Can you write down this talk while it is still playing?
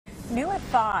New at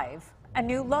 5, a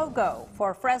new logo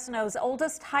for Fresno's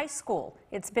oldest high school.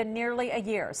 It's been nearly a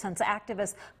year since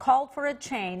activists called for a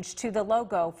change to the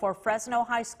logo for Fresno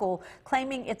High School,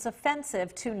 claiming it's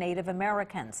offensive to Native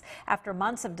Americans. After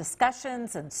months of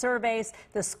discussions and surveys,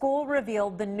 the school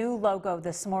revealed the new logo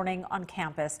this morning on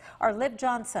campus. Our Liv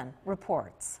Johnson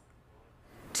reports.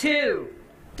 2,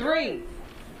 3.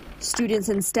 Students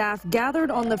and staff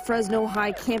gathered on the Fresno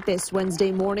High campus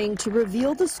Wednesday morning to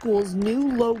reveal the school's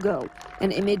new logo,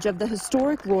 an image of the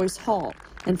historic Royce Hall,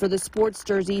 and for the sports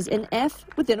jerseys, an F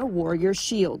within a Warriors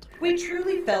shield. We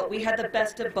truly felt we had the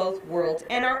best of both worlds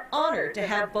and are honored to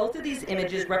have both of these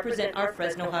images represent our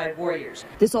Fresno High Warriors.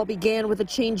 This all began with a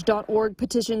Change.org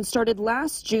petition started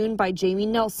last June by Jamie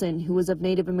Nelson, who is of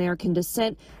Native American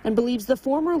descent and believes the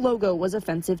former logo was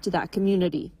offensive to that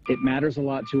community. It matters a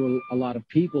lot to a lot of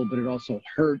people, but it also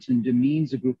hurts and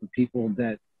demeans a group of people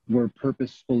that were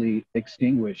purposefully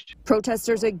extinguished.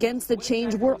 Protesters against the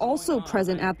change were also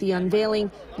present at the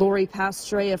unveiling. Lori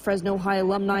Pastre, a Fresno High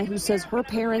alumni who says her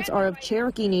parents are of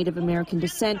Cherokee Native American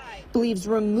descent, believes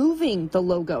removing the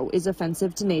logo is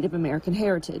offensive to Native American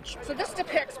heritage. So this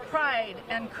depicts pride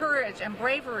and courage and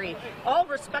bravery, all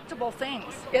respectable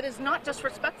things. It is not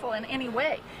disrespectful in any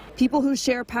way. People who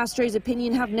share Pastre's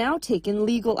opinion have now taken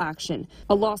legal action.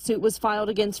 A lawsuit was filed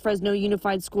against Fresno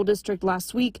Unified School District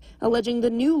last week, alleging the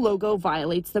new logo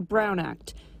violates the Brown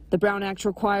Act. The Brown Act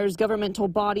requires governmental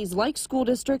bodies like school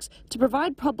districts to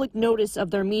provide public notice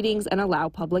of their meetings and allow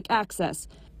public access.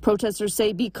 Protesters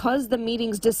say because the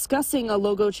meetings discussing a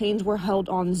logo change were held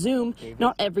on Zoom,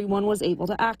 not everyone was able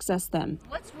to access them.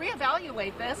 Let's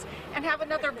reevaluate this and have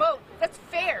another vote that's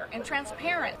fair and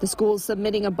transparent. The school is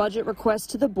submitting a budget request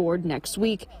to the board next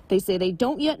week. They say they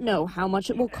don't yet know how much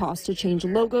it will cost to change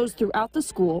logos throughout the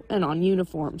school and on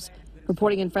uniforms.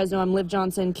 Reporting in Fresno, I'm Liv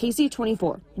Johnson,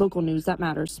 KC24, local news that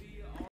matters.